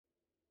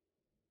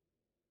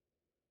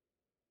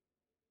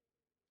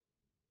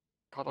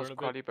Colors Burn a bit.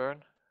 quality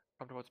burn.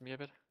 Come towards me a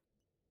bit.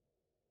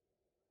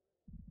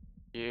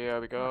 Here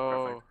we Oh,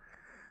 go. perfect.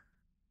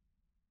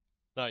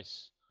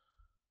 Nice.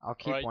 I'll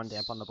keep Alright. one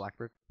damp on the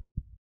Blackbird.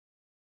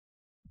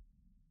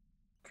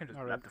 Can just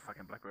Alright. blab the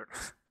fucking Blackbird.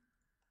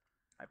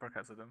 I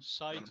broadcasted them.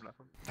 Side. Don't blab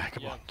them.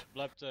 Vagabond. Yeah,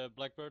 blabbed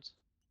Blackbird.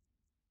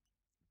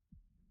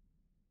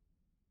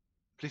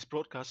 Please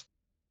broadcast.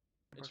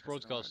 It's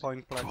Broadcast broadcast.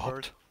 Point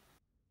Blackbird. Dropped.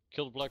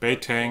 Kill the Blackbird.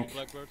 Bait kill the tank.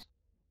 Blackbird.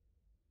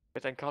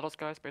 Bait and colors,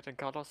 guys. Bait and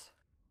colors.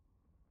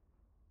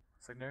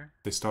 Secondary.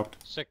 They stopped.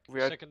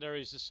 We are-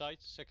 Secondary is the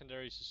site.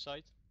 Secondary is the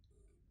site.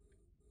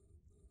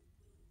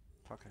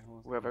 Fuck, I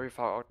was We're very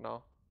far out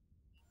now.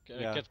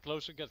 Yeah. Get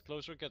closer, get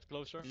closer, get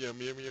closer. Mia.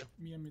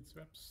 Mia meets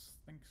webs,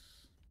 thanks.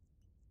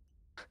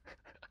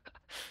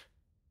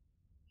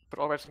 Put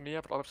all webs on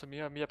Mia, put all webs on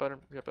Mia. Mia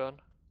burn, Mia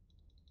burn.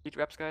 Eat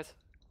webs, guys.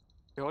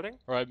 You holding?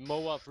 Alright,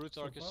 Moab, root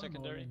So arc is far,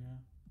 secondary. moving,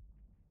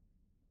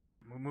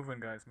 yeah. Move in,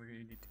 guys.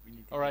 We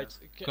need. Alright,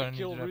 DPS. Gonna need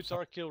kill reps root up.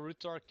 arc, kill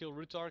root arc, kill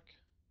root arc.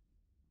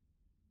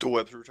 Two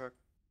webs root.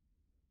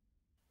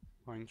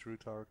 Point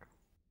root arc.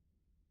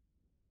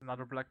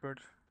 Another Blackbird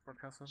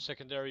broadcaster.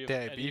 Secondary of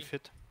There, any. beef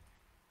it.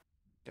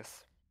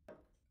 Yes.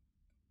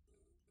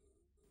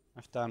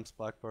 I've damned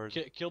Blackbird.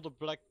 Kill the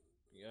black.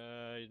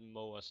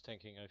 Moa's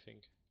tanking, I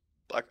think.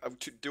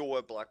 Dual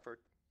web Blackbird.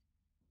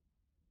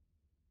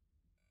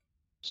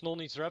 Snoll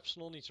needs reps,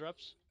 Snoll needs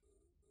reps.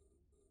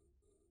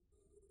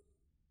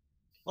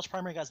 What's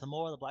primary, guys? The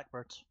Moa or the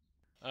Blackbird?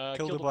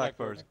 Kill the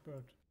Blackbird.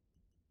 Blackbird.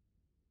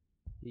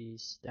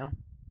 He's down.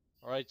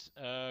 Alright,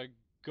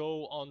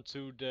 go on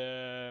to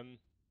the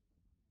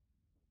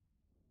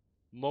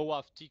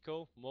Moab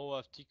Tico,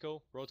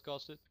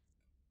 broadcast it.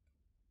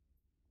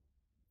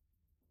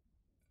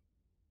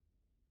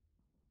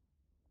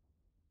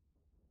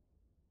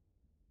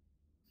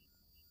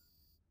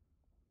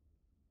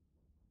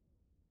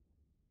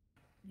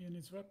 Mia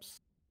needs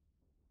webs.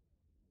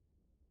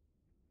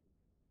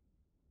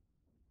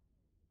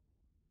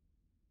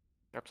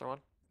 Webs on.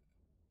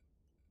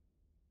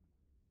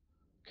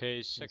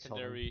 Okay,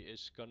 secondary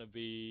is gonna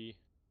be.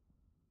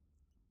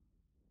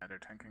 Yeah, they're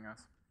tanking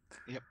us.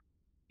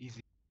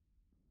 Easy.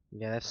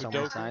 Yeah, there's so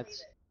many Kudoku.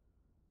 sides.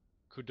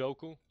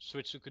 Kudoku,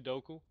 switch to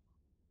Kudoku.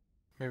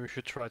 Maybe we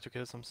should try to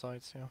kill some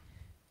sides, yeah.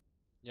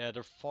 Yeah,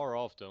 they're far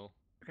off though.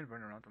 We can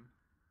burn around them.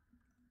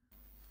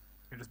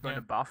 You just burn Yeah.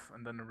 a buff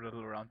and then a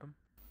little around them.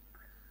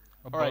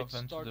 Alright,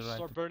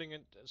 start burning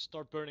it.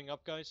 Start burning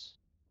up, guys.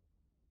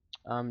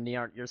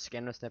 Your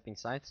scanner stepping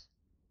sides.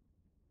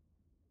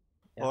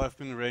 Yeah. Well, I've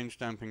been range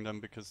damping them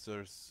because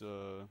there's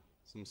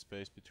some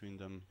space between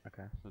them.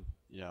 Okay. But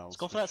yeah, Let's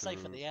go for that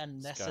safe at the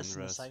end. Nessus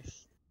and the scan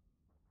safe.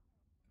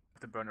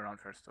 Have to burn around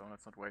first though,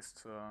 let's not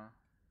waste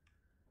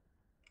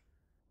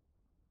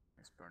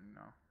He's burning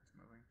now, he's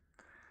moving.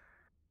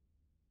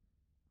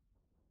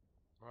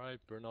 Alright,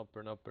 burn up,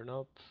 burn up, burn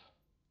up.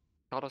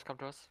 Colors come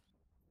to us.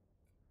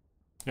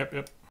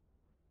 Yep.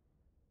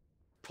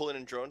 Pulling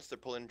in drones. They're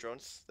pulling in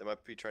drones. They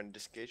might be trying to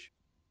disengage.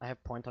 I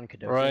have point on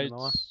Kudoku. Right.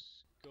 Moa.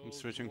 Go I'm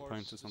switching towards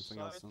point to the something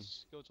else then.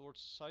 sides. Go towards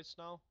the sides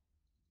now.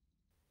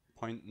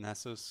 Point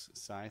Nessus,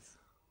 Scythe.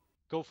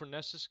 Go for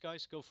Nessus,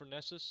 guys. Go for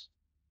Nessus.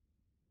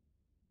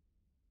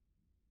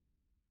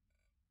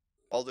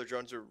 All their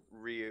drones are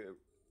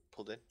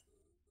pulled in.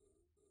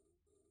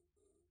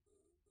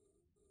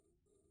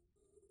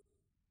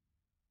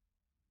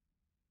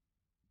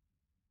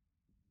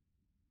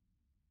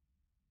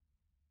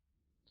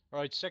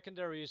 Alright,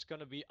 secondary is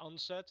gonna be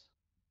unset.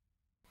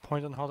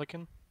 Point on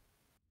Harlequin.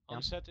 Yeah.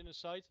 Unset in the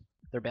side.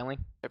 They're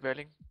bailing. They're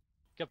bailing.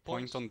 Get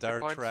points. Point on their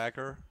points.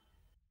 tracker.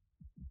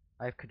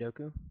 I have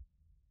Kudoku.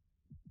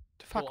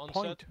 The fuck, onset.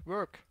 point,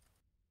 work.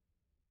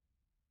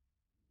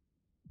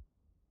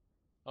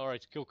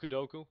 Alright, kill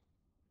Kudoku.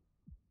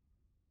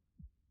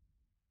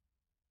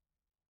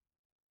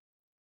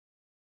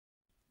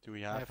 Do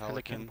we I have have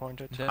Pelican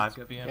Harlequin? pointed. I've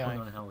got VM Yeah.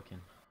 point on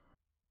Helican.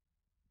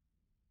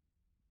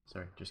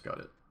 Sorry, just got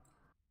it.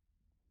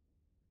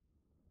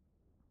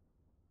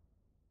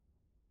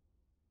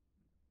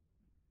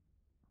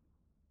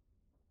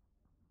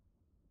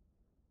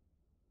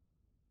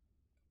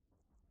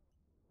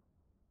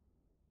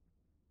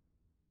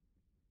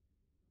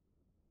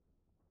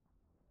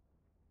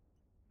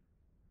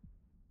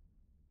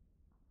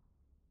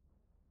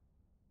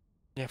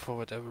 Yeah, for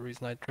whatever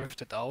reason I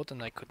drifted out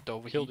and I couldn't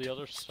overheat. Kill the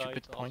other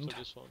Stupid side point. after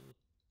this one.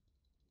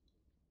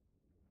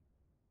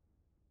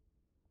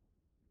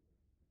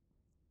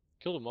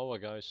 Kill the Moa,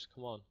 guys.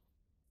 Come on.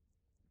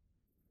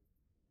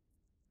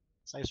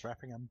 Safe's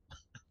wrapping him.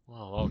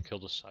 Well, I'll kill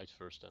the side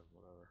first then.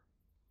 Whatever.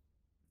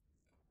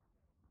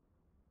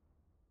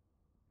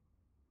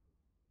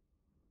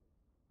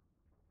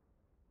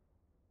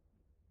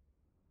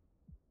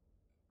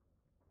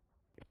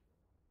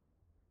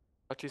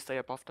 Actually stay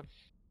above them.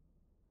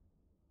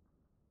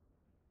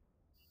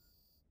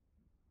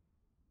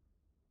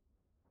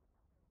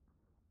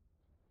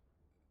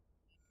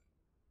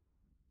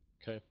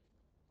 Okay.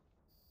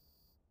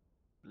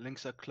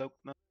 Links are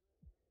cloaked now.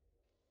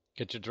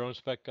 Get your drones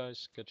back,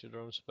 guys. Get your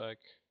drones back.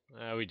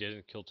 We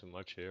didn't kill too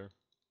much here.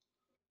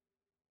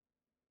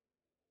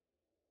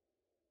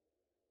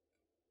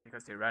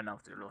 Because they ran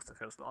after they lost the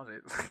first launch.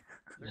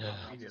 Yeah.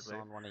 Immediately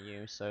on one of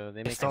you, so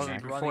they They make a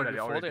started gank. Before that, running they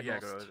before already they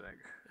aggroed. lost. Like,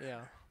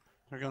 Yeah.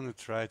 They're gonna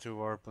try to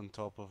warp on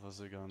top of us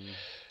again.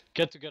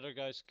 Get together,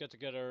 guys. Get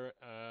together.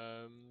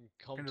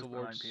 Come can just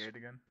towards P8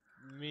 again.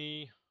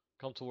 me.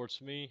 Come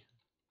towards me.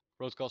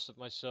 Broadcasted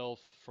myself.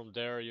 From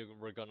there,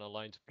 we're gonna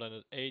align to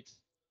planet 8.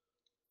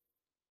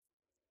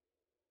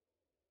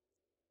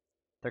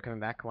 They're coming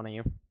back, one of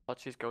you.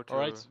 Lodges go to.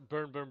 Alright,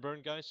 burn, burn,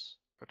 burn, guys.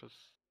 Go to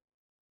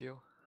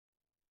you.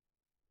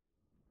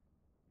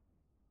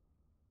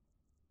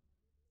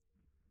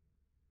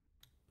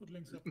 Put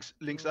links up.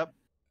 Links up.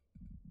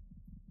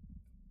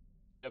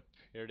 Yep,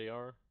 here they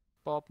are.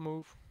 Bob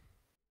move.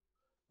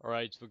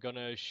 Alright, we're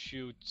gonna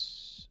shoot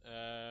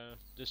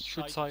this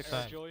Shoot side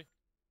side. Airjoy.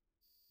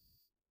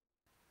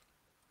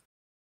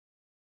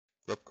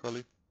 Up,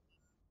 Cully.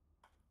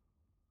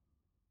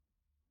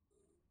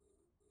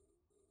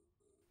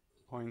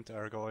 Point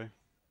Argoy.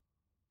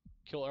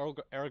 Kill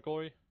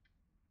Argoy.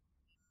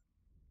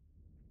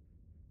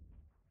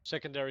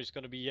 Secondary is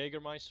gonna be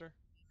Jägermeister.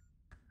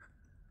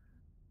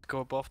 Go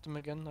above them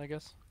again, I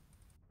guess.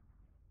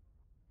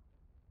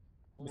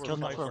 We We're killed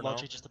enough fine for a for now.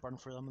 logic just to burn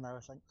through them now, I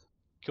think.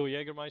 Kill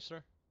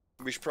Jägermeister.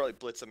 We should probably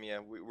blitz them. Yeah,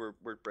 we're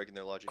breaking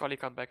their logic. Quali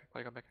come back.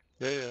 Quali come back.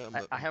 Yeah,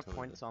 I have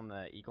points on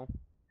the Eagle,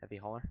 heavy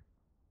hauler.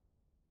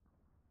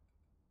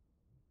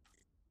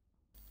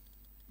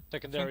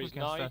 Secondary is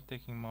 9.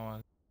 taking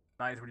more.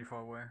 Nice, really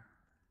far away.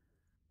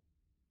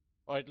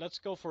 Alright, let's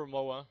go for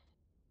Moa.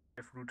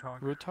 If Root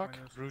Hog. Root Hog?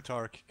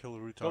 Rutark, kill Go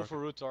Rutark. for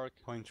Rutark.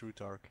 Point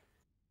Rutark.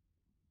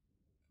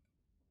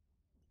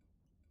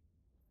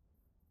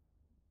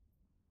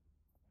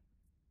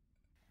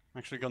 I'm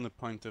actually gonna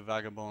point the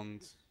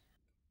Vagabond.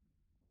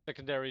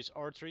 Secondary is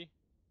R3.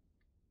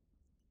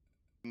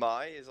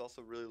 Mai is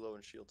also really low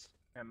in shields.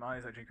 Yeah, Mai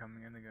is actually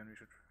coming in again. We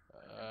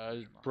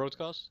should.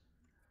 Broadcast.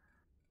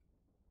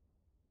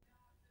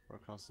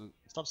 Broadcast it.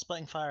 Stop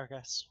splitting fire,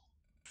 guys.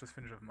 Just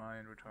finish off Mai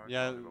and Root Hog.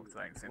 Yeah, They're both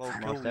dying at the same well,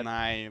 time. kill Step.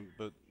 Nai,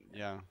 but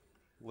yeah,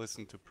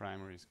 listen to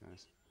primaries,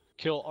 guys.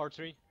 Kill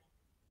R3.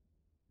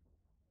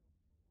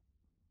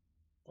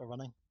 They're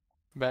running.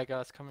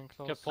 Vega's coming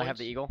close. Get I have points.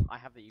 the Eagle. I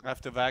have the Eagle.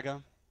 After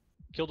Vaga,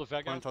 Kill the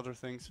Vega. point other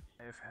things.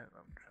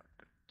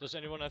 Does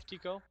anyone have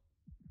Tico?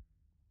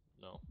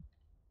 No.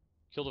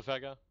 Kill the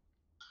Vega.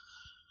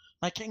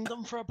 My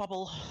kingdom for a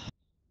bubble.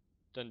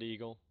 Then the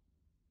Eagle.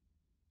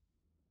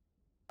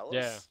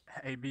 Alice?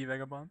 Yeah. AB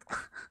Vagabond.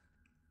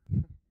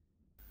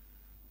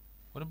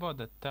 What about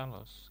the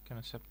Talos? Can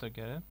a Scepter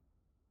get it?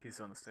 He's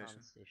on the On station.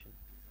 the station.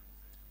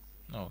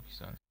 No, he's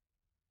on.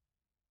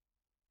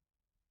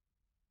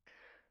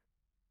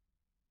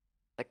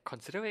 Like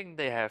considering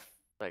they have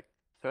like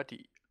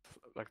 30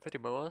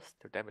 mowers,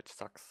 the damage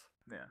sucks.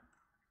 Yeah.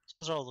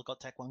 Those are all got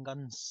Tech 1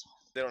 guns.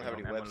 They don't have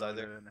Long any ammo webs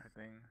loaded either. and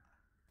everything.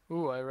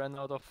 Ooh, I ran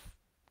out of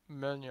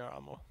Mjolnir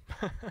ammo.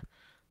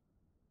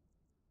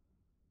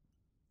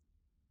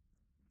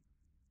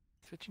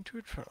 Switching to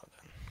Inferno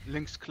then.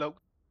 Links cloak.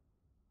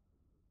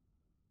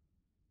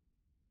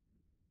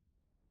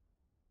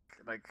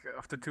 Like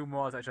after 2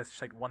 more, I just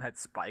checked one had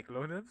spike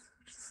loaded,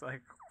 which is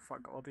like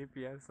fuck all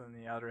DPS, and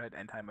the other had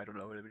anti-metal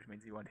loaded, which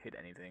means you won't hit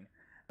anything.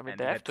 I mean, and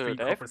they it have had to 3 they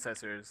core have,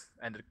 processors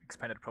and an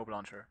expanded probe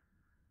launcher.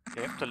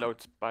 they have to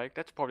load spike.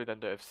 That's probably then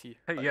the FC.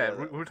 Hey, yeah, yeah,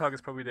 that- Root Hog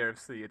is probably their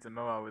FC. It's a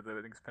MOA with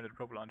an expanded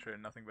probe launcher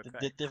and nothing but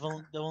tank. They've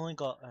only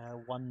got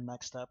one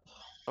max step.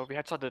 Oh, we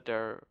headshotted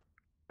their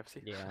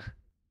FC. Yeah.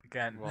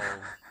 Again, Well,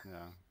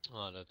 yeah.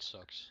 Oh, that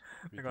sucks.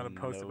 We They're gonna don't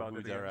post know about who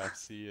it their again.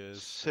 FC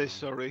is. Say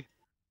so- sorry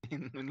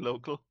in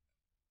local.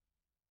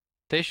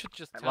 They should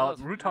just tell well, us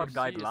who Root the Hog FC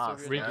died is, so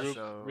last. we yeah, know. Regroup,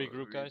 so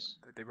regroup, guys.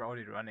 They were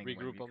already running when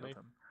Regroup we on killed me.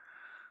 them.